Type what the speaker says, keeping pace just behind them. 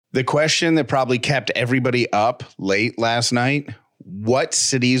The question that probably kept everybody up late last night, what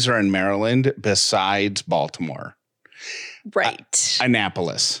cities are in Maryland besides Baltimore? Right.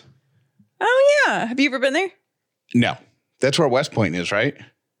 Annapolis. Oh, yeah. Have you ever been there? No. That's where West Point is, right?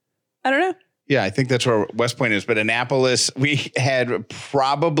 I don't know. Yeah, I think that's where West Point is. But Annapolis, we had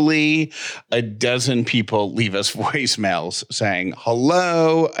probably a dozen people leave us voicemails saying,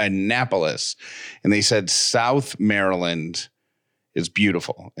 hello, Annapolis. And they said South Maryland is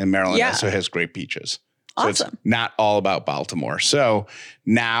beautiful. And Maryland also has great beaches. So awesome. It's not all about Baltimore. So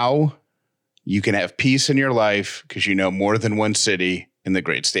now you can have peace in your life because you know more than one city in the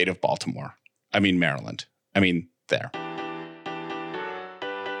great state of Baltimore. I mean, Maryland. I mean, there.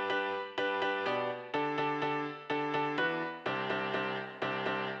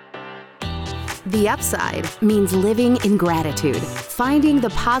 The Upside means living in gratitude, finding the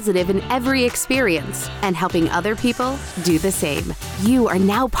positive in every experience, and helping other people do the same. You are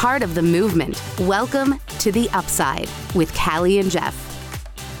now part of the movement. Welcome to The Upside with Callie and Jeff.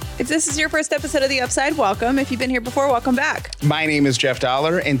 If this is your first episode of The Upside, welcome. If you've been here before, welcome back. My name is Jeff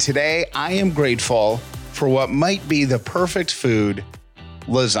Dollar, and today I am grateful for what might be the perfect food,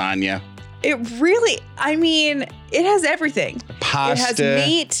 lasagna. It really, it has everything. Pasta, it has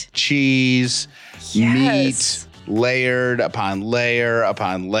meat, cheese, yes. meat, layered upon layer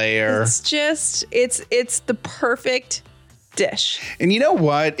upon layer. It's just, it's the perfect dish. And you know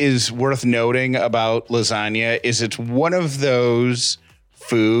what is worth noting about lasagna is it's one of those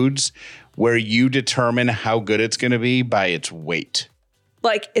foods where you determine how good it's going to be by its weight.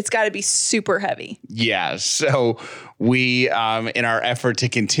 Like, it's got to be super heavy. Yeah. So we, in our effort to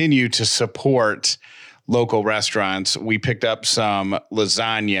continue to support local restaurants, we picked up some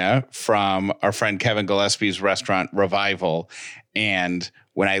lasagna from our friend Kevin Gillespie's restaurant, Revival. And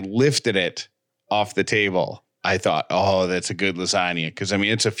when I lifted it off the table, I thought, oh, that's a good lasagna. Because,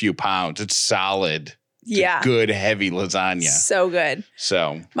 it's a few pounds. It's solid. Yeah. Good, heavy lasagna. So good.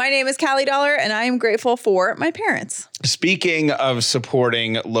 So my name is Callie Dollar, and I am grateful for my parents. Speaking of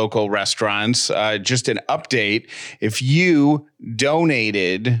supporting local restaurants, just an update. If you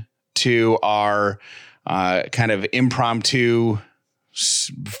donated to our kind of impromptu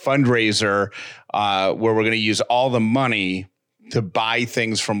fundraiser where we're going to use all the money to buy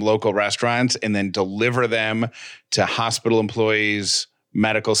things from local restaurants and then deliver them to hospital employees,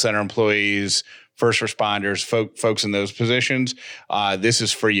 medical center employees, first responders, folks in those positions, this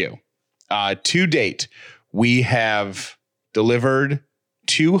is for you. To date, we have delivered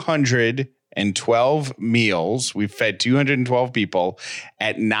 212 meals. We've fed 212 people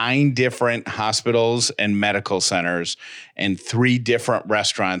at 9 different hospitals and medical centers, and 3 different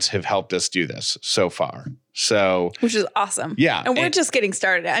restaurants have helped us do this so far. So, which is awesome. Yeah. And we're just getting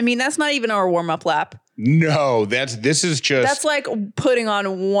started. That's not even our warm-up lap. No, this is just... That's like putting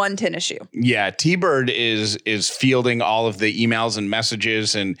on one tennis shoe. Yeah, T-Bird is fielding all of the emails and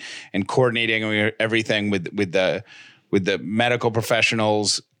messages and coordinating everything with the medical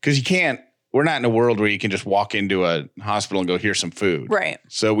professionals, because we're not in a world where you can just walk into a hospital and go, here's some food. Right.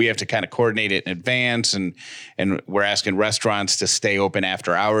 So we have to kind of coordinate it in advance, and we're asking restaurants to stay open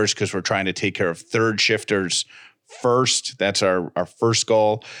after hours because we're trying to take care of third shifters first. That's our first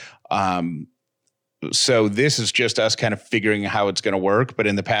goal. So this is just us kind of figuring how it's going to work. But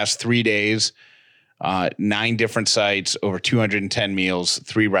in the past 3 days, 9 different sites, over 210 meals,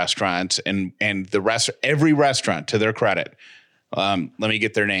 3 restaurants, and every restaurant, to their credit, let me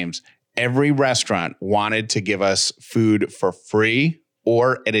get their names. Every restaurant wanted to give us food for free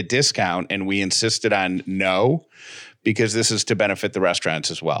or at a discount, and we insisted on no, because this is to benefit the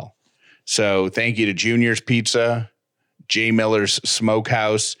restaurants as well. So thank you to Junior's Pizza, J. Miller's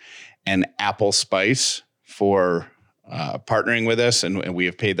Smokehouse, and Apple Spice for partnering with us, and we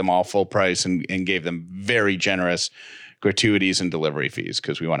have paid them all full price and gave them very generous gratuities and delivery fees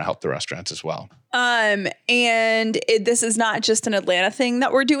because we want to help the restaurants as well. This is not just an Atlanta thing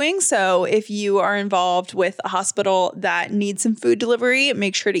that we're doing. So if you are involved with a hospital that needs some food delivery,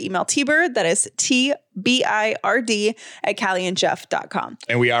 make sure to email T-Bird. That is TBIRD at callieandjeff.com.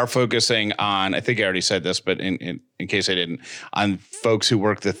 And we are focusing on, I think I already said this, but in case I didn't, on folks who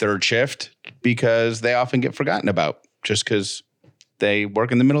work the third shift, because they often get forgotten about just because they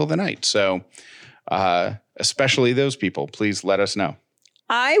work in the middle of the night. So especially those people, please let us know.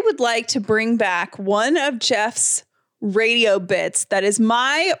 I would like to bring back one of Jeff's radio bits that is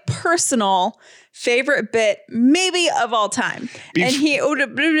my personal favorite bit, maybe of all time.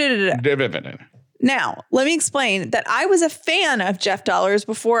 Now, let me explain that I was a fan of Jeff Dollars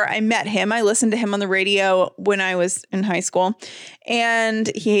before I met him. I listened to him on the radio when I was in high school.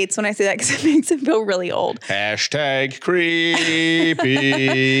 And he hates when I say that because it makes him feel really old. Hashtag creepy.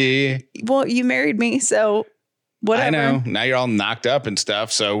 Well, you married me, so whatever. I know. Now you're all knocked up and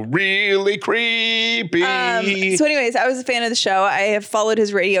stuff. So really creepy. So anyways, I was a fan of the show. I have followed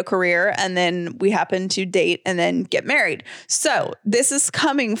his radio career, and then we happened to date and then get married. So this is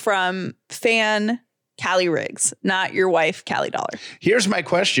coming from fan Callie Riggs, not your wife, Callie Dollar. Here's my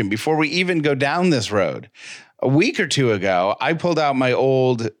question before we even go down this road. A week or two ago, I pulled out my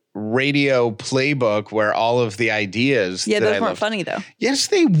old radio playbook where all of the ideas. Yeah, those weren't funny though. Yes,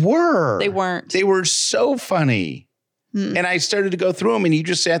 they were. They weren't. They were so funny. And I started to go through them and you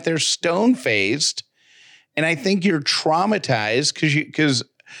just sat there stone-faced. And I think you're traumatized because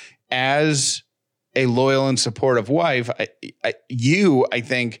as a loyal and supportive wife, I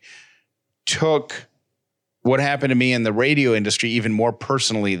think, took what happened to me in the radio industry even more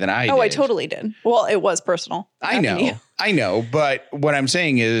personally than I did. Oh, I totally did. Well, it was personal. I know. But what I'm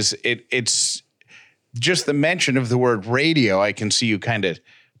saying is it's just the mention of the word radio. I can see you kind of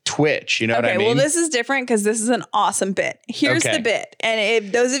twitch. You know what I mean? Well, this is different because this is an awesome bit. Here's the bit. And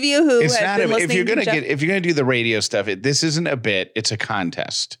if those of you who have been listening, if you're gonna do the radio stuff, this isn't a bit. It's a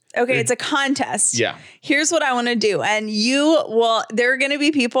contest. Okay, it's a contest. Yeah. Here's what I want to do. And there are going to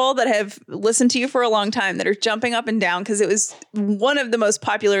be people that have listened to you for a long time that are jumping up and down because it was one of the most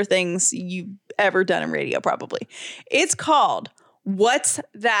popular things you've ever done in radio, probably. It's called What's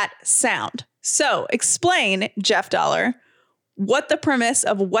That Sound? So explain, Jeff Dollar, what the premise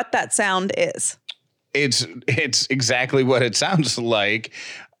of what that sound is. It's exactly what it sounds like.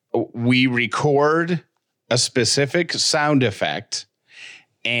 We record a specific sound effect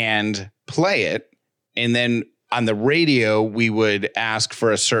and play it. And then on the radio, we would ask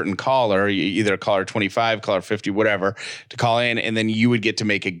for a certain caller, either caller 25, caller 50, whatever, to call in. And then you would get to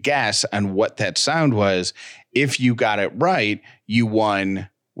make a guess on what that sound was. If you got it right, you won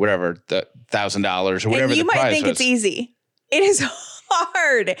whatever, the $1,000 or whatever. And you might think it's easy. It is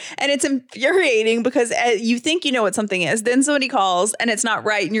hard and it's infuriating because you think you know what something is. Then somebody calls and it's not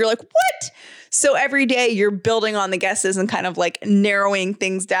right. And you're like, what? So every day you're building on the guesses and kind of like narrowing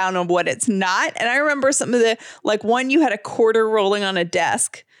things down on what it's not. And I remember some of the, like one, you had a quarter rolling on a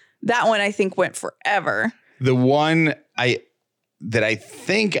desk. That one I think went forever. The one that I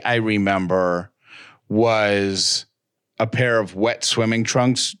think I remember was a pair of wet swimming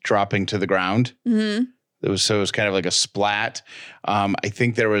trunks dropping to the ground. Mm-hmm. It was kind of like a splat. I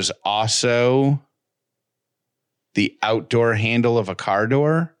think there was also the outdoor handle of a car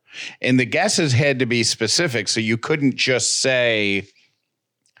door. And the guesses had to be specific. So you couldn't just say,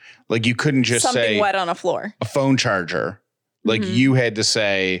 something wet on a floor. A phone charger. Like you had to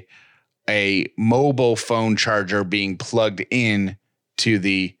say a mobile phone charger being plugged in to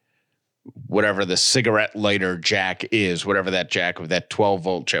the whatever the cigarette lighter jack is, whatever that jack of that 12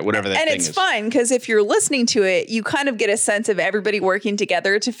 volt jack, whatever that thing is. And it's fun because if you're listening to it, you kind of get a sense of everybody working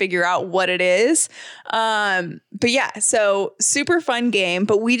together to figure out what it is. But yeah, so super fun game,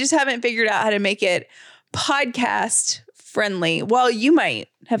 but we just haven't figured out how to make it podcast friendly. Well, you might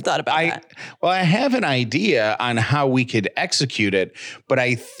have thought about that. Well, I have an idea on how we could execute it, but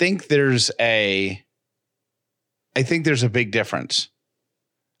I think there's a big difference.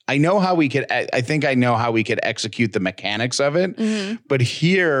 I think I know how we could execute the mechanics of it, but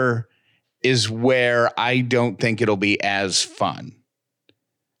here is where I don't think it'll be as fun.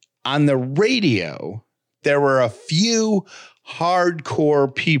 On the radio, there were a few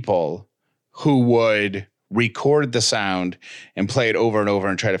hardcore people who would record the sound and play it over and over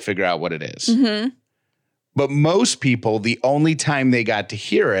and try to figure out what it is. Mm-hmm. But most people, the only time they got to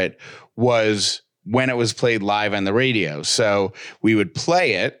hear it was when it was played live on the radio. So we would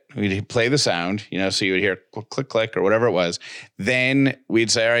play it, we'd play the sound, so you would hear click, click, or whatever it was. Then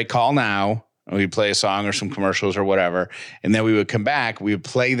we'd say, all right, call now. And we'd play a song or some commercials or whatever. And then we would come back, we would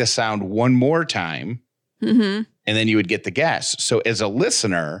play the sound one more time. Mm-hmm. And then you would get the guess. So as a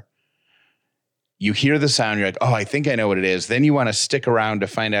listener, you hear the sound, you're like, oh, I think I know what it is. Then you want to stick around to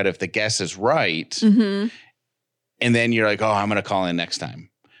find out if the guess is right. Mm-hmm. And then you're like, oh, I'm going to call in next time.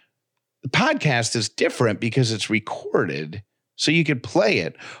 The podcast is different because it's recorded, so you could play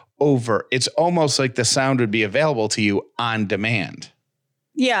it over. It's almost like the sound would be available to you on demand.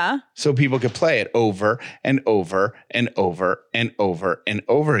 Yeah. So people could play it over and over and over and over and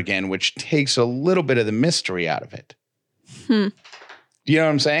over again, which takes a little bit of the mystery out of it. Do you know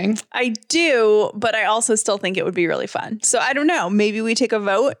what I'm saying? I do, but I also still think it would be really fun. So I don't know. Maybe we take a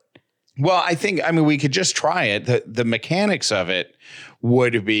vote. Well, we could just try it. The mechanics of it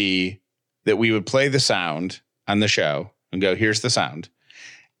would be that we would play the sound on the show and go, here's the sound.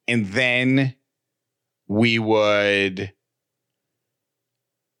 And then we would,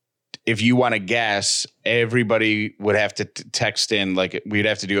 if you want to guess, everybody would have to text in, like we'd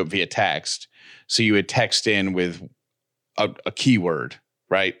have to do it via text. So you would text in with a keyword,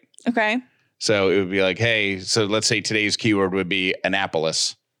 right? Okay. So it would be like, hey, so let's say today's keyword would be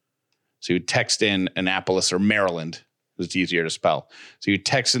Annapolis. So you would text in Annapolis or Maryland. It's easier to spell. So you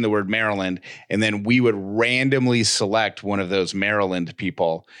text in the word Maryland, and then we would randomly select one of those Maryland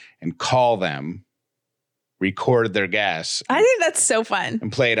people and call them, record their guess. I think that's so fun.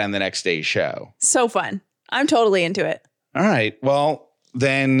 And play it on the next day's show. So fun. I'm totally into it. All right. Well,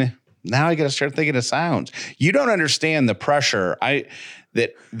 then now I got to start thinking of sounds. You don't understand the pressure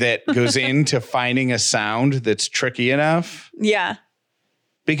that goes into finding a sound that's tricky enough. Yeah.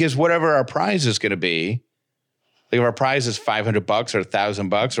 Because whatever our prize is going to be, like if our prize is $500 or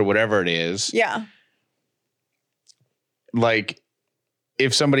 $1,000 or whatever it is. Yeah. Like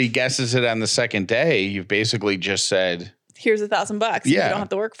if somebody guesses it on the second day, you've basically just said, here's $1,000. Yeah. You don't have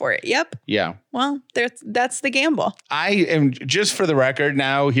to work for it. Yep. Yeah. Well, that's the gamble. I am, just for the record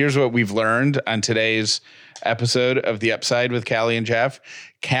now, here's what we've learned on today's episode of The Upside with Callie and Jeff.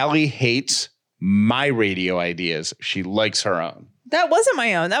 Callie hates my radio ideas. She likes her own. That wasn't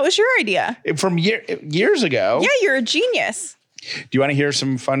my own. That was your idea. From years ago. Yeah, you're a genius. Do you want to hear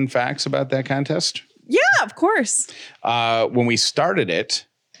some fun facts about that contest? Yeah, of course. When we started it,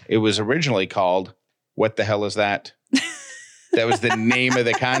 it was originally called What the Hell Is That? That was the name of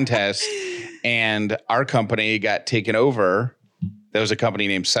the contest. And our company got taken over. There was a company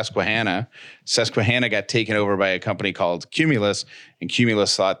named Susquehanna. Susquehanna got taken over by a company called Cumulus. And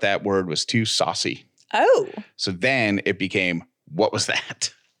Cumulus thought that word was too saucy. Oh. So then it became, what was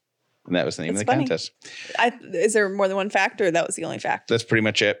that? And that was the name of the contest. Is there more than one fact, or that was the only fact? That's pretty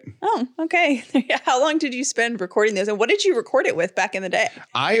much it. Oh, okay. How long did you spend recording those? And what did you record it with back in the day?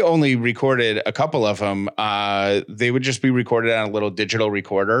 I only recorded a couple of them. They would just be recorded on a little digital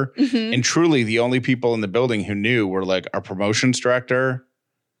recorder. Mm-hmm. And truly the only people in the building who knew were like our promotions director,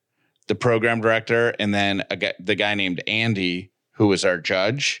 the program director, and then the guy named Andy, who was our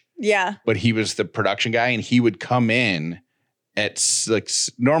judge. Yeah. But he was the production guy, and he would come in at like,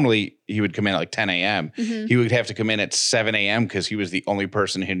 normally he would come in at like 10 a.m. Mm-hmm. He would have to come in at 7 a.m. because he was the only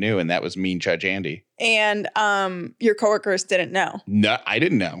person who knew, and that was me and Judge Andy. And your coworkers didn't know? No, I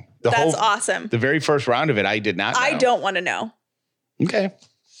didn't know. That's awesome. The very first round of it, I did not know. I don't want to know. Okay.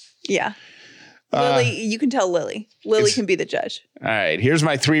 Yeah. Lily, you can tell Lily. Lily can be the judge. All right. Here's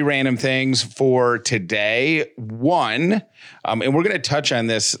my 3 random things for today. One, and we're going to touch on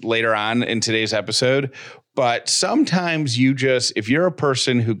this later on in today's episode, but sometimes if you're a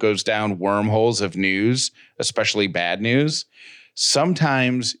person who goes down wormholes of news, especially bad news,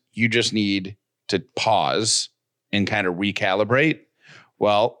 sometimes you just need to pause and kind of recalibrate.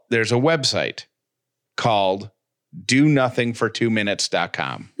 Well, there's a website called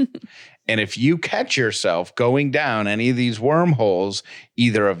donothingfor2minutes.com. And if you catch yourself going down any of these wormholes,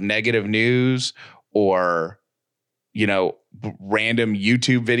 either of negative news or, random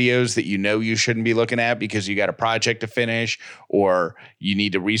YouTube videos that you shouldn't be looking at because you got a project to finish, or you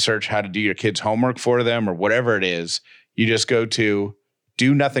need to research how to do your kids' homework for them, or whatever it is, you just go to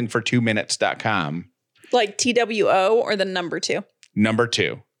donothingfor2minutes.com. Like TWO or the number 2? Number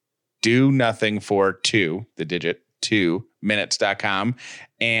 2. Do nothing for 2, the digit 2 minutes.com.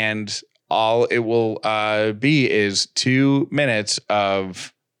 And all it will be is 2 minutes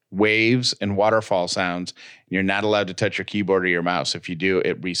of waves and waterfall sounds. You're not allowed to touch your keyboard or your mouse. If you do,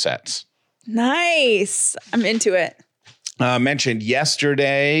 it resets. Nice. I'm into it. Mentioned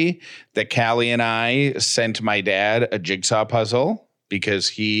yesterday that Callie and I sent my dad a jigsaw puzzle because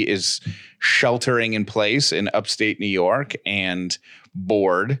he is sheltering in place in upstate New York and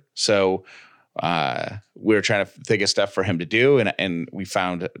bored. So we were trying to think of stuff for him to do. And we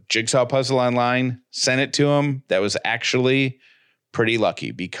found a jigsaw puzzle online, sent it to him. That was actually pretty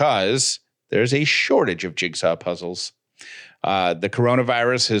lucky because there's a shortage of jigsaw puzzles. The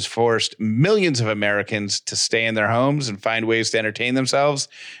coronavirus has forced millions of Americans to stay in their homes and find ways to entertain themselves.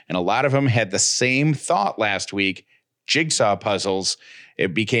 And a lot of them had the same thought last week, jigsaw puzzles.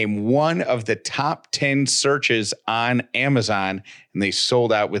 It became one of the top 10 searches on Amazon, and they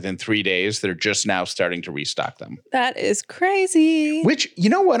sold out within 3 days. They're just now starting to restock them. That is crazy. Which,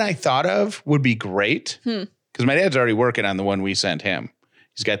 what I thought of would be great? Because my dad's already working on the one we sent him.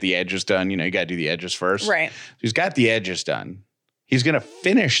 He's got the edges done. You got to do the edges first. Right. He's got the edges done. He's going to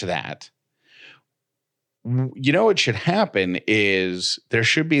finish that. What should happen is there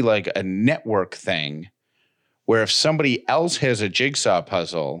should be like a network thing where if somebody else has a jigsaw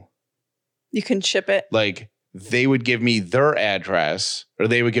puzzle, You can ship it. Like they would give me their address, or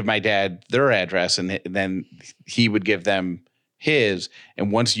they would give my dad their address, and then he would give them his.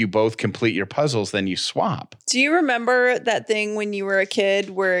 And once you both complete your puzzles, then you swap. Do you remember that thing when you were a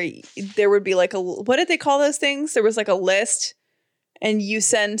kid where there would be like what did they call those things? There was like a list and you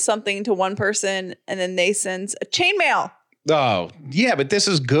send something to one person and then they send a chainmail. Oh, yeah, but this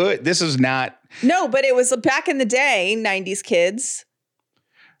is good. This is not. No, but it was back in the day, 90s kids.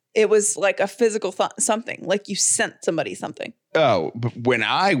 It was like a physical something, like you sent somebody something. Oh, but when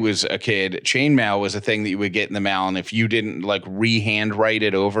I was a kid, chainmail was a thing that you would get in the mail. And if you didn't like re-handwrite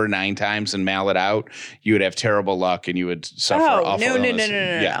it over 9 times and mail it out, you would have terrible luck and you would suffer awful illness.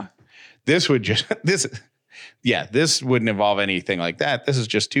 No. This would just, this wouldn't involve anything like that. This is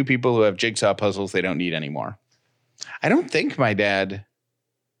just 2 people who have jigsaw puzzles they don't need anymore. I don't think my dad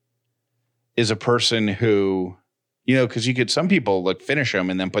is a person who, you know, because some people like finish them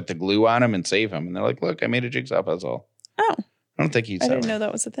and then put the glue on them and save them. And they're like, look, I made a jigsaw puzzle. Oh. I don't think he'd I didn't know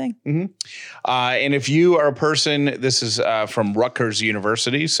that was a thing. Mm-hmm. And if you are a person, this is from Rutgers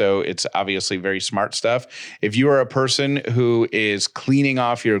University, so it's obviously very smart stuff. If you are a person who is cleaning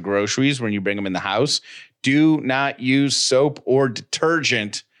off your groceries when you bring them in the house, do not use soap or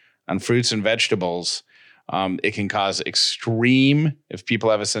detergent on fruits and vegetables. It can cause extreme, if people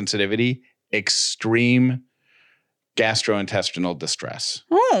have a sensitivity, extreme gastrointestinal distress.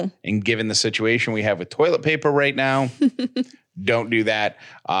 Oh. And given the situation we have with toilet paper right now, don't do that.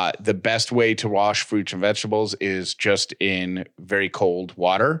 The best way to wash fruits and vegetables is just in very cold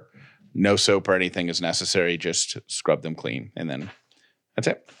water. No soap or anything is necessary. Just scrub them clean. And then that's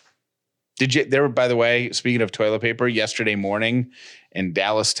it. By the way, speaking of toilet paper, yesterday morning in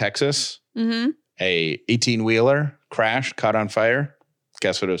Dallas, Texas, a 18-wheeler crashed, caught on fire.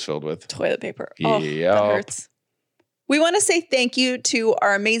 Guess what it was filled with? Toilet paper. Oh, that hurts. We want to say thank you to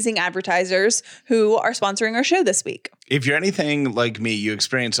our amazing advertisers who are sponsoring our show this week. If you're anything like me, you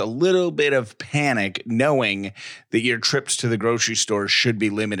experience a little bit of panic knowing that your trips to the grocery store should be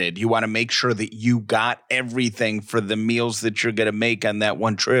limited. You want to make sure that you got everything for the meals that you're going to make on that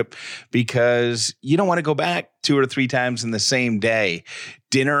one trip because you don't want to go back 2 or 3 times in the same day.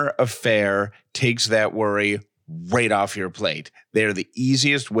 Dinner Affair takes that worry right off your plate. They're the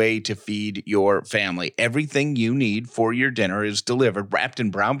easiest way to feed your family. Everything you need for your dinner is delivered, wrapped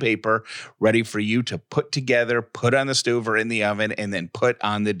in brown paper, ready for you to put together, put on the stove or in the oven, and then put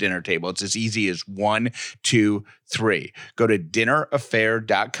on the dinner table. It's as easy as 1, 2, 3. Go to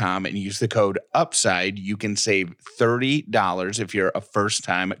dinneraffair.com and use the code UPSIDE. You can save $30 if you're a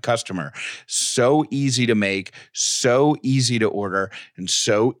first-time customer. So easy to make, so easy to order, and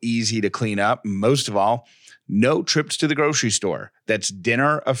so easy to clean up. Most of all, no trips to the grocery store. That's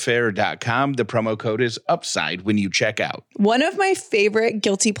dinneraffair.com. The promo code is UPSIDE when you check out. One of my favorite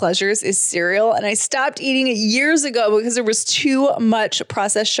guilty pleasures is cereal, and I stopped eating it years ago because there was too much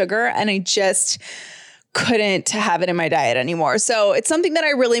processed sugar, and I just couldn't have it in my diet anymore. So it's something that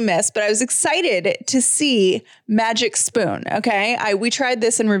I really miss, but I was excited to see Magic Spoon. Okay. We tried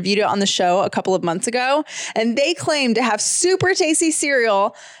this and reviewed it on the show a couple of months ago, and they claim to have super tasty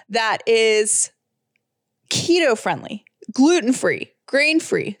cereal that is keto friendly, gluten free, grain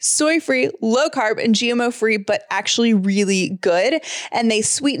free, soy free, low carb, and GMO free, but actually really good. And they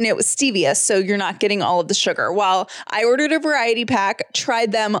sweeten it with stevia, so you're not getting all of the sugar. While I ordered a variety pack,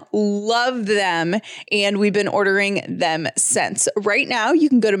 tried them, loved them, and we've been ordering them since. Right now, you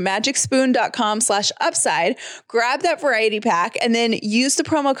can go to magicspoon.com/upside, grab that variety pack, and then use the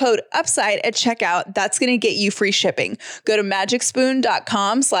promo code UPSIDE at checkout. That's going to get you free shipping. Go to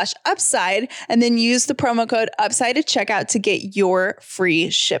magicspoon.com/upside, and then use the promo code UPSIDE at checkout to get your free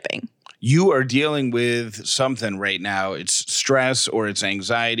shipping. You are dealing with something right now. It's stress or it's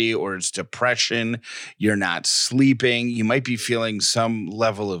anxiety or it's depression. You're not sleeping. You might be feeling some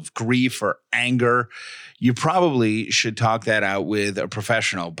level of grief or anger. You probably should talk that out with a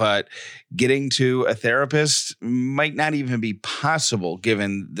professional, but getting to a therapist might not even be possible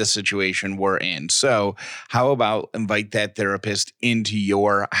given the situation we're in. So how about invite that therapist into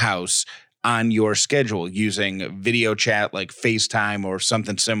your house on your schedule using video chat like FaceTime or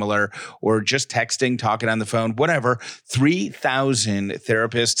something similar, or just texting, talking on the phone, whatever. 3,000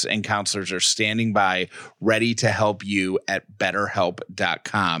 therapists and counselors are standing by ready to help you at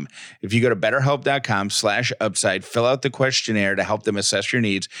BetterHelp.com. If you go to BetterHelp.com/upside, fill out the questionnaire to help them assess your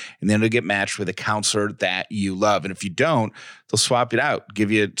needs, and then you'll get matched with a counselor that you love. And if you don't, they'll swap it out,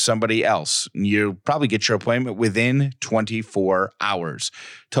 give you somebody else. And you'll probably get your appointment within 24 hours.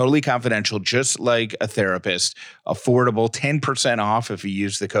 Totally confidential, just like a therapist. Affordable, 10% off if you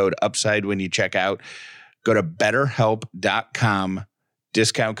use the code UPSIDE when you check out. Go to BetterHelp.com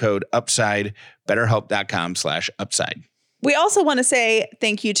Discount code UPSIDE, betterhelp.com/upside. We also want to say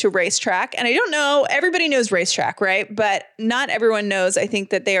thank you to Racetrack. And I don't know, everybody knows Racetrack, right? But not everyone knows, I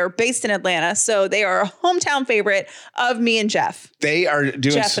think, that they are based in Atlanta. So they are a hometown favorite of me and Jeff. They are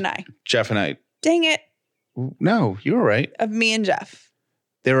doing Jeff and I. Jeff and I. Dang it. No, you were right. Of me and Jeff.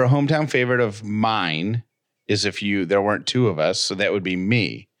 They're a hometown favorite of mine is if there weren't two of us. So that would be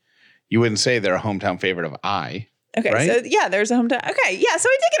me. You wouldn't say they're a hometown favorite of I. Okay, right? So yeah, there's a hometown. Okay, yeah, so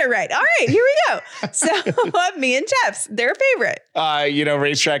we did get it right. All right, here we go. So me and Jeff's, their favorite.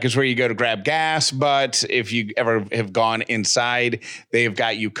 Racetrack is where you go to grab gas, but if you ever have gone inside, they've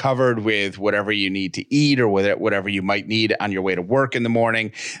got you covered with whatever you need to eat or whatever you might need on your way to work in the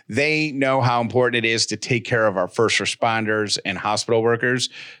morning. They know how important it is to take care of our first responders and hospital workers.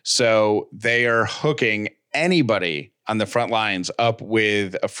 So they are hooking anybody on the front lines up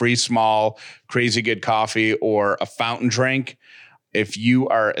with a free small crazy good coffee or a fountain drink. If you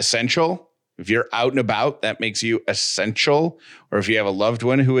are essential, if you're out and about, that makes you essential. Or if you have a loved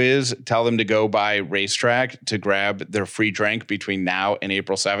one who is, tell them to go by Racetrack to grab their free drink between now and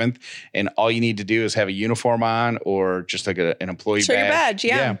April 7th. And all you need to do is have a uniform on or just like an employee Show badge.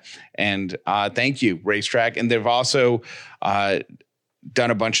 your badge, yeah. And thank you, Racetrack. And they've also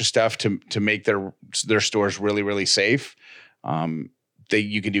done a bunch of stuff to make their stores really, really safe.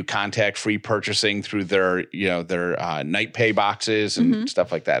 You can do contact-free purchasing through their night pay boxes and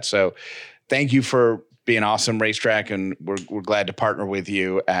stuff like that. So thank you for being awesome, Racetrack, and we're glad to partner with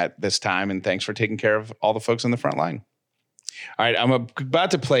you at this time. And thanks for taking care of all the folks on the front line. All right, I'm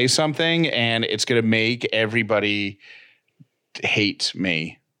about to play something, and it's going to make everybody hate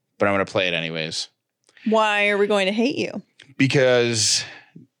me, but I'm going to play it anyways. Why are we going to hate you? Because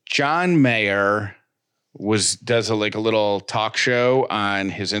John Mayer does a little talk show on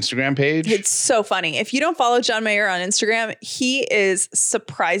his Instagram page. It's so funny. If you don't follow John Mayer on Instagram, he is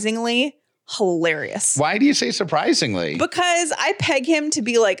surprisingly hilarious. Why do you say surprisingly? Because I peg him to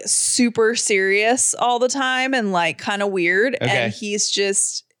be super serious all the time and kind of weird. Okay. And he's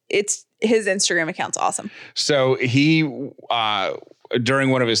his Instagram account's awesome. So he, during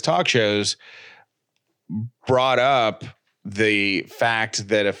one of his talk shows, brought up the fact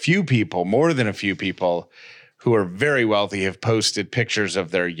that more than a few people who are very wealthy have posted pictures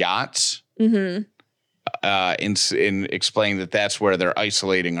of their yachts in explaining that that's where they're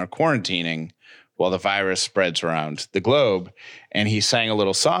isolating or quarantining while the virus spreads around the globe. And he sang a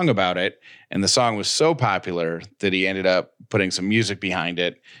little song about it. And the song was so popular that he ended up putting some music behind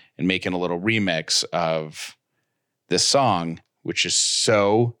it and making a little remix of this song, which is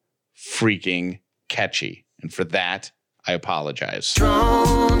so freaking catchy. And for that, I apologize.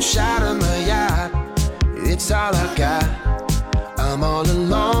 Drone shot of my yacht, it's all I got. I'm all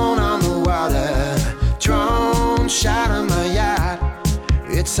alone on the water. Drone shot of my yacht,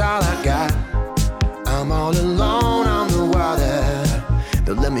 it's all I got. I'm all alone on the water.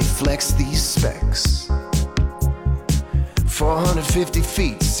 Now let me flex these specs. 450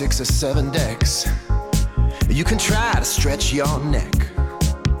 feet, 6 or 7 decks. You can try to stretch your neck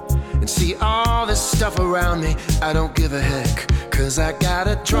and see all this stuff around me. I don't give a heck, 'cause I got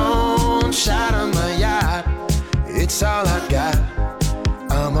a drone shot of my yacht. It's all I got.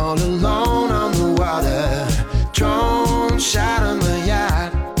 I'm all alone on the water. Drone shot of my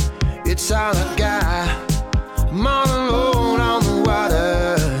yacht. It's all I got. I'm all alone on the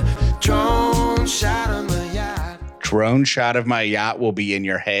water. Drone shot of my yacht. Drone shot of my yacht will be in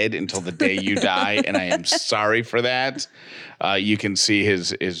your head until the day you die, and I am sorry for that. You can see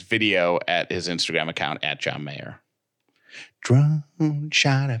his video at his Instagram account at John Mayer. Drone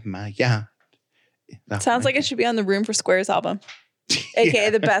shot of my yacht. Sounds like it should be on the Room for Squares album, aka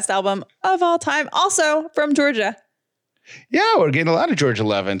the best album of all time. Also from Georgia. Yeah, we're getting a lot of Georgia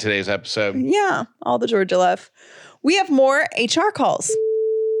love in today's episode. Yeah, all the Georgia love. We have more HR calls.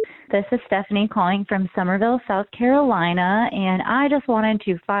 This is Stephanie calling from Summerville, South Carolina, and I just wanted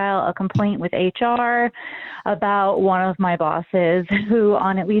to file a complaint with HR about one of my bosses who,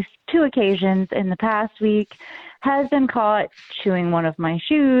 on at least 2 occasions in the past week, has been caught chewing one of my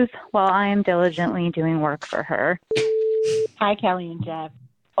shoes while I am diligently doing work for her. Hi, Kelly and Jeff.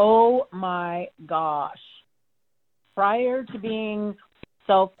 Oh my gosh. Prior to being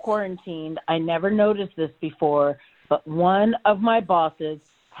self-quarantined, I never noticed this before, but one of my bosses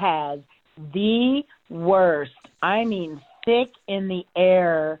has the worst, I mean thick in the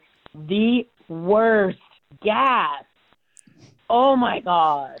air, the worst gas. Oh my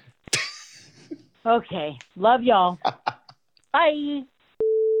God. Okay. Love y'all. Bye.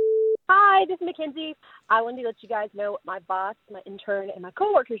 Hi, this is Mackenzie. I wanted to let you guys know what my boss, my intern, and my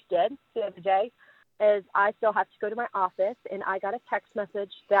coworkers did the other day. is I still have to go to my office, and I got a text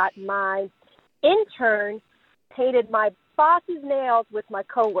message that my intern painted my boss's nails with my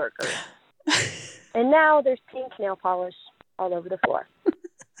coworker. And now there's pink nail polish all over the floor.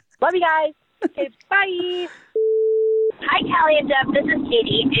 Love you guys. Okay, bye. Hi, Callie and Jeff. This is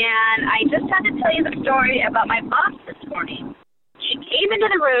Katie, and I just had to tell you the story about my boss this morning. She came into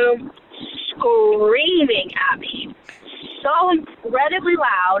the room screaming at me so incredibly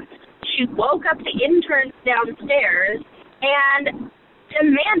loud. She woke up the interns downstairs and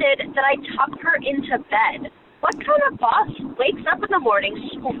demanded that I tuck her into bed. What kind of boss wakes up in the morning,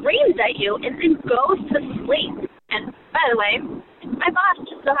 screams at you, and then goes to sleep? And by the way, my boss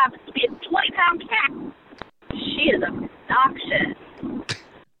just so happens to be a 20-pound cat. She is obnoxious.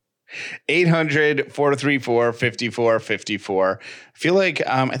 800-434-5454. I feel like,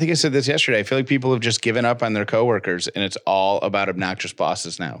 I think I said this yesterday, I feel like people have just given up on their coworkers, and it's all about obnoxious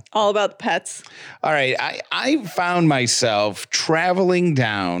bosses now. All about the pets. All right. I found myself traveling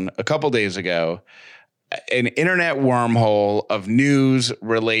down a couple days ago an internet wormhole of news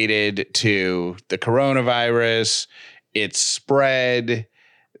related to the coronavirus, its spread,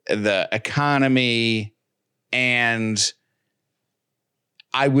 the economy, and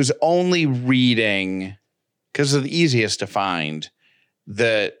I was only reading, because they're the easiest to find,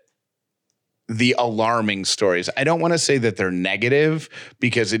 the alarming stories. I don't want to say that they're negative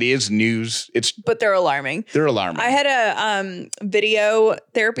because it is news. But they're alarming. They're alarming. I had a video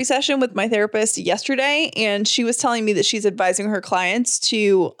therapy session with my therapist yesterday, and she was telling me that she's advising her clients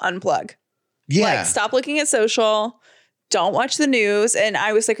to unplug. Yeah. Like, stop looking at social. Don't watch the news. And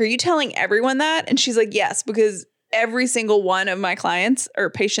I was like, are you telling everyone that? And she's like, yes, because every single one of my clients or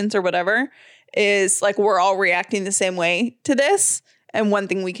patients or whatever is like, we're all reacting the same way to this. And one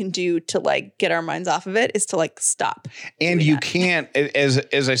thing we can do to like get our minds off of it is to like stop. And you can't,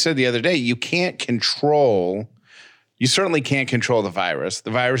 as I said the other day, you certainly can't control the virus.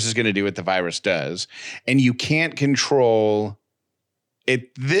 The virus is going to do what the virus does. And you can't control at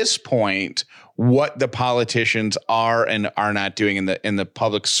this point what the politicians are and are not doing, and the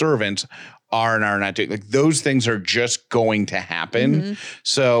public servants are and are not doing. Like, those things are just going to happen. Mm-hmm.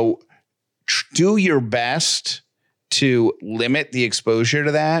 So do your best to limit the exposure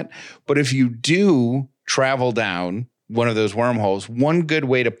to that. But if you do travel down one of those wormholes, one good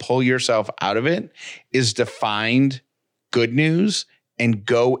way to pull yourself out of it is to find good news and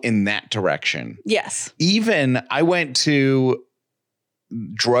go in that direction. Yes. Even I went to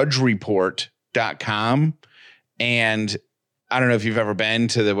drudgereport.com, and I don't know if you've ever been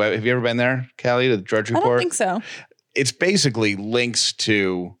to the web. Have you ever been there, Callie, to the Drudge Report? I don't think so. It's basically links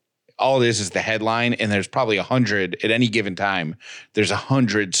to, all it is the headline, and there's probably 100 at any given time. There's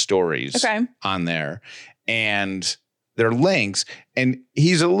 100 stories on there, and they're links. And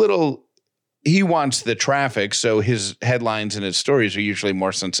he wants the traffic, so his headlines and his stories are usually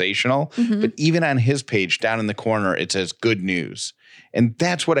more sensational. Mm-hmm. But even on his page, down in the corner, it says good news. And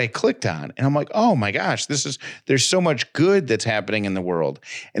that's what I clicked on. And I'm like, oh my gosh, there's so much good that's happening in the world.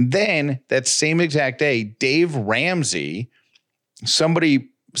 And then that same exact day, Dave Ramsey, somebody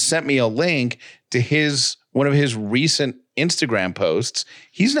sent me a link to one of his recent Instagram posts.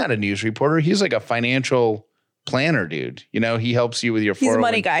 He's not a news reporter. He's like a financial planner dude. You know, he helps you with your 401. He's a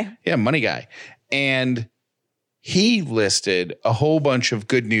money guy. Yeah, money guy. And he listed a whole bunch of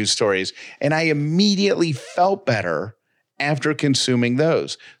good news stories. And I immediately felt better after consuming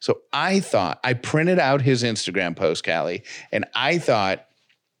those. So I printed out his Instagram post, Callie, and I thought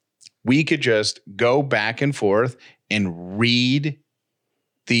we could just go back and forth and read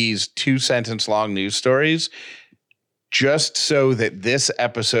these 2-sentence long news stories, just so that this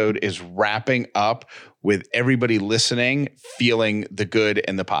episode is wrapping up with everybody listening, feeling the good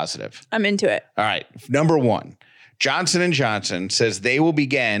and the positive. I'm into it. All right. Number 1, Johnson & Johnson says they will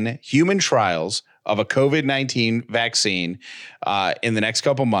begin human trials of a COVID-19 vaccine in the next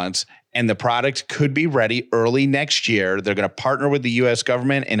couple months, and the product could be ready early next year. They're going to partner with the U.S.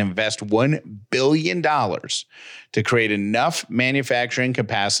 government and invest $1 billion to create enough manufacturing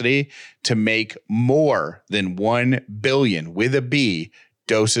capacity to make more than 1 billion, with a B,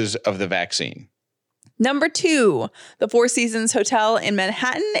 doses of the vaccine. Number 2, the Four Seasons Hotel in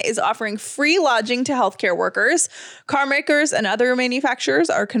Manhattan is offering free lodging to healthcare workers. Car makers and other manufacturers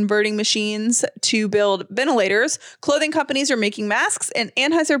are converting machines to build ventilators. Clothing companies are making masks, and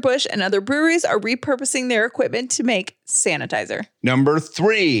Anheuser-Busch and other breweries are repurposing their equipment to make sanitizer. Number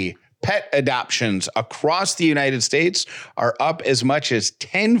 3, pet adoptions across the United States are up as much as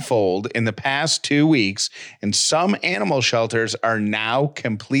tenfold in the past 2 weeks, and some animal shelters are now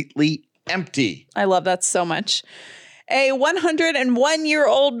completely empty. I love that so much. A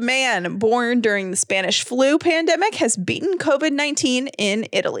 101-year-old man born during the Spanish flu pandemic has beaten COVID-19 in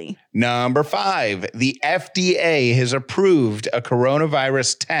Italy. Number 5, the FDA has approved a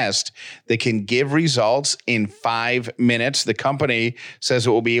coronavirus test that can give results in 5 minutes. The company says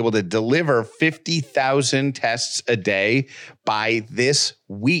it will be able to deliver 50,000 tests a day by this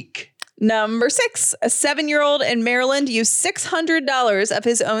week. Number 6, a 7-year-old in Maryland used $600 of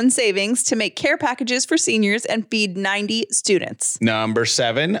his own savings to make care packages for seniors and feed 90 students. Number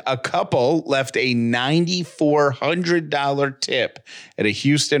 7, a couple left a $9,400 tip at a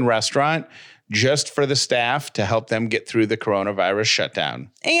Houston restaurant just for the staff to help them get through the coronavirus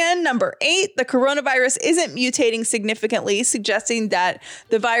shutdown. And number 8, the coronavirus isn't mutating significantly, suggesting that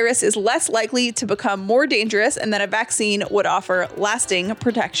the virus is less likely to become more dangerous and that a vaccine would offer lasting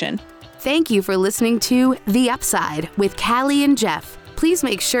protection. Thank you for listening to The Upside with Callie and Jeff. Please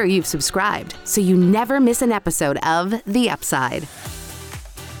make sure you've subscribed so you never miss an episode of The Upside.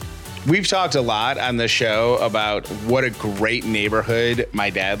 We've talked a lot on the show about what a great neighborhood my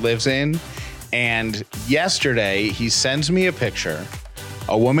dad lives in. And yesterday, he sends me a picture.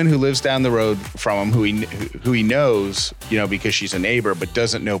 A woman who lives down the road from him, who he knows, because she's a neighbor, but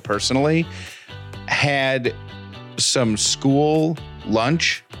doesn't know personally, had some school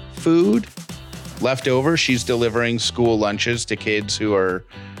lunch food left over. She's delivering school lunches to kids who are,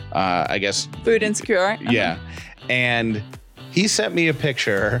 food insecure. Yeah. And he sent me a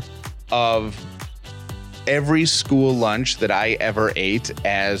picture of every school lunch that I ever ate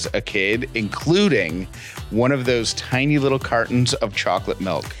as a kid, including one of those tiny little cartons of chocolate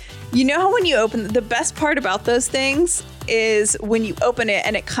milk. You know how when you open, the best part about those things is when you open it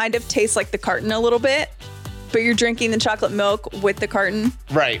and it kind of tastes like the carton a little bit, but you're drinking the chocolate milk with the carton.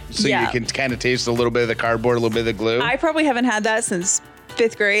 Right. So you can kind of taste a little bit of the cardboard, a little bit of the glue. I probably haven't had that since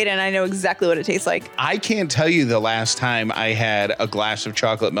 5th grade, and I know exactly what it tastes like. I can't tell you the last time I had a glass of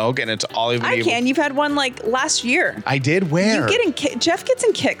chocolate milk, and it's all I've been able. You've had one like last year. I did. Where? Jeff gets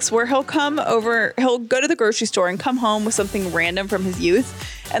in kicks where he'll come over, he'll go to the grocery store and come home with something random from his youth.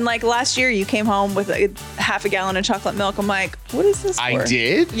 And like last year, you came home with half a gallon of chocolate milk. I'm like, what is this for? I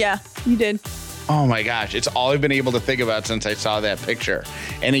did? Yeah, you did. Oh my gosh, it's all I've been able to think about since I saw that picture.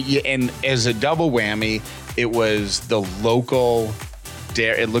 And as a double whammy, it was the local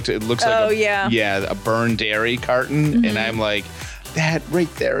dairy. It looks like a burned dairy carton. Mm-hmm. And I'm like, that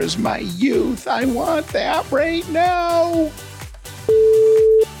right there is my youth. I want that right now.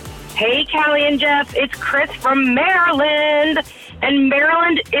 Hey, Callie and Jeff, it's Chris from Maryland. And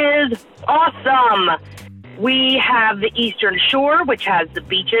Maryland is awesome. We have the Eastern Shore, which has the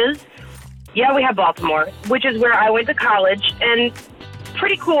beaches. Yeah, we have Baltimore, which is where I went to college, and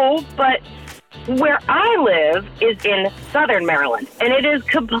pretty cool, but where I live is in Southern Maryland, and it is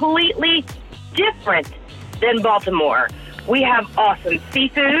completely different than Baltimore. We have awesome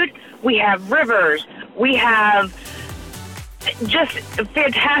seafood, we have rivers, we have just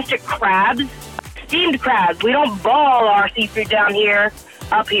fantastic crabs, steamed crabs. We don't ball our seafood up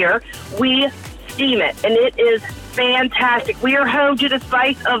here. We steam it, and it is fantastic. We are home to the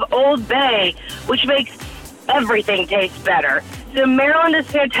spice of Old Bay, which makes everything taste better. So Maryland is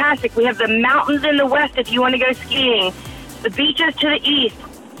fantastic. We have the mountains in the west if you want to go skiing, the beaches to the east.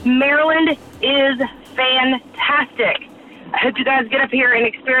 Maryland is fantastic. I hope you guys get up here and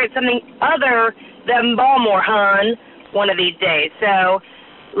experience something other than Baltimore, hon, one of these days. So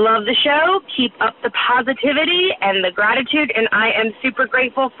love the show. Keep up the positivity and the gratitude, and I am super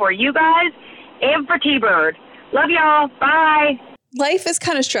grateful for you guys and for T-Bird. Love y'all. Bye. Life is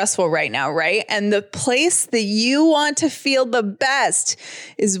kind of stressful right now, right? And the place that you want to feel the best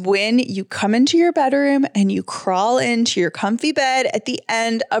is when you come into your bedroom and you crawl into your comfy bed at the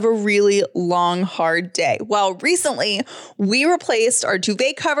end of a really long, hard day. Well, recently we replaced our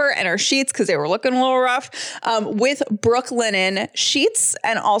duvet cover and our sheets because they were looking a little rough with Brooklinen sheets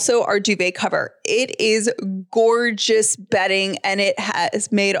and also our duvet cover. It is gorgeous bedding and it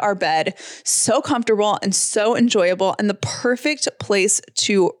has made our bed so comfortable and so enjoyable and the perfect place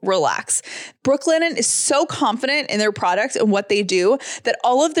to relax. Brooklinen is so confident in their product and what they do that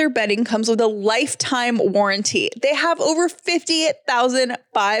all of their bedding comes with a lifetime warranty. They have over 50,000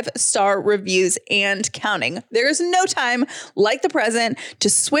 5-star reviews and counting. There is no time like the present to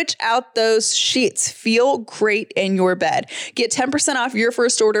switch out those sheets. Feel great in your bed. Get 10% off your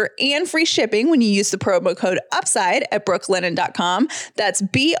first order and free shipping when you use the promo code UPSIDE at brooklinen.com. That's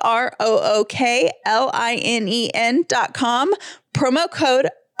BROOKLINEN.com. Promo code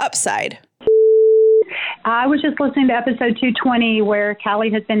UPSIDE. I was just listening to episode 220 where Callie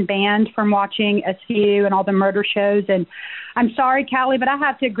has been banned from watching SVU and all the murder shows. And I'm sorry, Callie, but I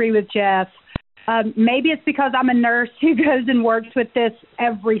have to agree with Jeff. Maybe it's because I'm a nurse who goes and works with this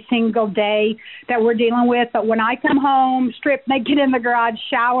every single day that we're dealing with. But when I come home, strip naked in the garage,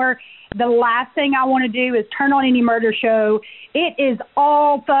 shower, the last thing I want to do is turn on any murder show. It is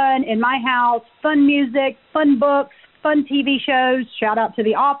all fun in my house, fun music, fun books, fun TV shows. Shout out to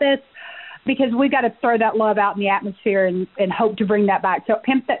The Office, because we've got to throw that love out in the atmosphere and hope to bring that back. So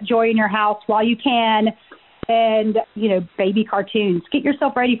pimp that joy in your house while you can. And, baby cartoons. Get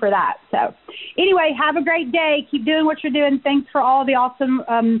yourself ready for that. So anyway, have a great day. Keep doing what you're doing. Thanks for all the awesome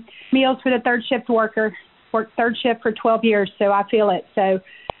meals for the third shift worker. Worked third shift for 12 years, so I feel it. So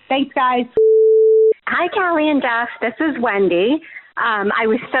thanks, guys. Hi, Callie and Jeff. This is Wendy. I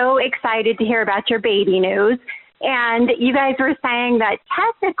was so excited to hear about your baby news. And you guys were saying that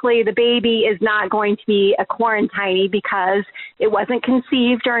technically the baby is not going to be a quarantine because it wasn't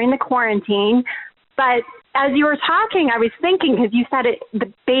conceived during the quarantine. But as you were talking, I was thinking, because you said the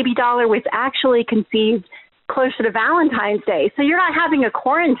baby dollar was actually conceived closer to Valentine's Day. So you're not having a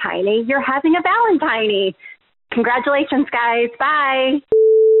quarantine, you're having a Valentine. Congratulations, guys. Bye.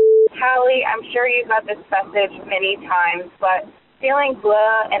 Callie, I'm sure you've got this message many times, but feeling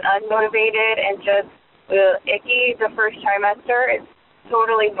blah and unmotivated and just icky the first trimester is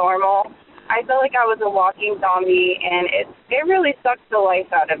totally normal. I felt like I was a walking zombie, and it really sucks the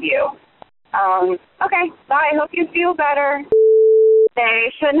life out of you. Okay, bye. Hope you feel better.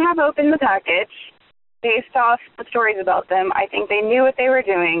 They shouldn't have opened the package. Based off the stories about them, I think they knew what they were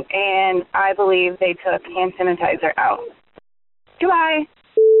doing, and I believe they took hand sanitizer out. Goodbye.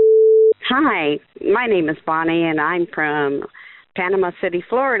 Hi, my name is Bonnie, and I'm from Panama City,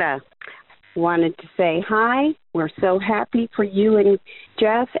 Florida. Wanted to say hi. We're so happy for you and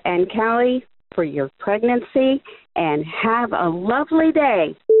Jeff and Callie for your pregnancy, and have a lovely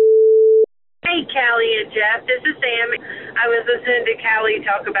day. Hey, Callie and Jeff, this is Sam. I was listening to Callie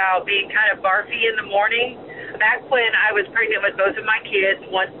talk about being kind of barfy in the morning. Back when I was pregnant with both of my kids,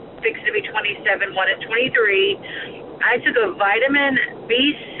 one fixed to be 27, one at 23, I took a vitamin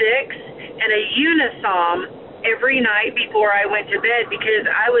B6 and a Unisom every night before I went to bed because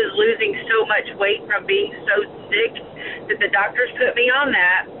I was losing so much weight from being so sick that the doctors put me on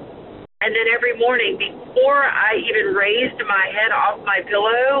that. And then every morning, before I even raised my head off my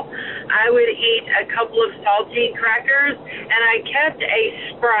pillow, I would eat a couple of saltine crackers, and I kept a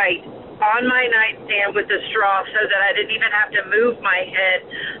Sprite on my nightstand with a straw so that I didn't even have to move my head.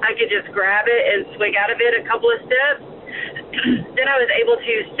 I could just grab it and swig out of it a couple of steps. Then I was able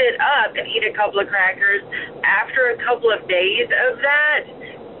to sit up and eat a couple of crackers. After a couple of days of that,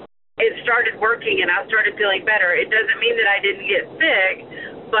 it started working, and I started feeling better. It doesn't mean that I didn't get sick,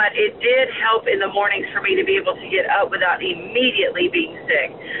 but it did help in the mornings for me to be able to get up without immediately being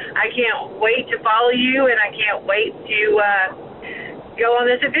sick. I can't wait to follow you, and I can't wait to go on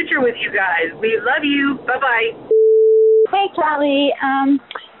this adventure with you guys. We love you. Bye-bye. Hey, Callie.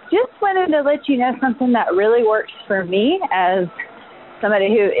 Just wanted to let you know something that really works for me as somebody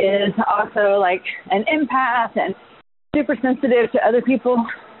who is also like an empath and super sensitive to other people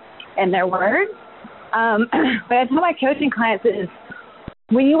and their words. But I tell my coaching clients is,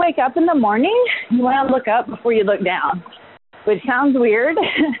 when you wake up in the morning, you want to look up before you look down, which sounds weird.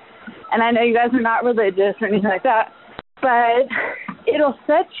 And I know you guys are not religious or anything like that, but it'll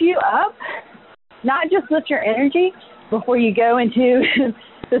set you up, not just lift your energy before you go into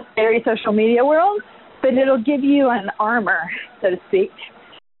the scary social media world, but it'll give you an armor, so to speak,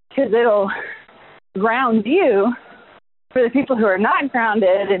 because it'll ground you. For the people who are not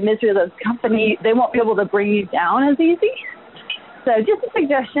grounded and misery loves company, they won't be able to bring you down as easy. So just a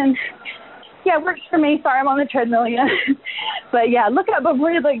suggestion. Yeah, it works for me. Sorry, I'm on the treadmill. Yeah. But yeah, look up before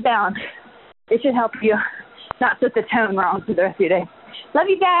you look down. It should help you not set the tone wrong for the rest of your day. Love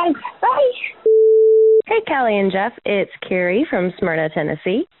you guys. Bye. Hey, Callie and Jeff. It's Carrie from Smyrna,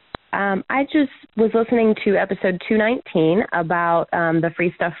 Tennessee. I just was listening to episode 219 about the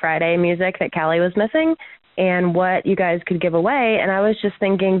Free Stuff Friday music that Callie was missing and what you guys could give away. And I was just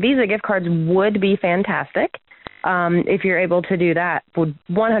thinking Visa gift cards would be fantastic. If you're able to do that, would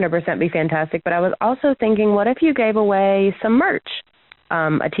 100% be fantastic. But I was also thinking, what if you gave away some merch,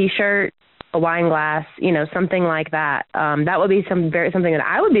 a T-shirt, a wine glass, something like that. That would be something that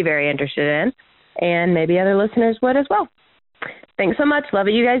I would be very interested in, and maybe other listeners would as well. Thanks so much. Love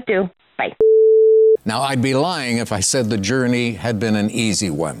what you guys do. Bye. Now, I'd be lying if I said the journey had been an easy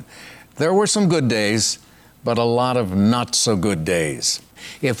one. There were some good days, but a lot of not so good days.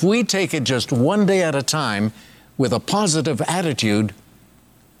 If we take it just one day at a time, with a positive attitude,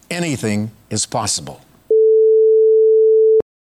 anything is possible.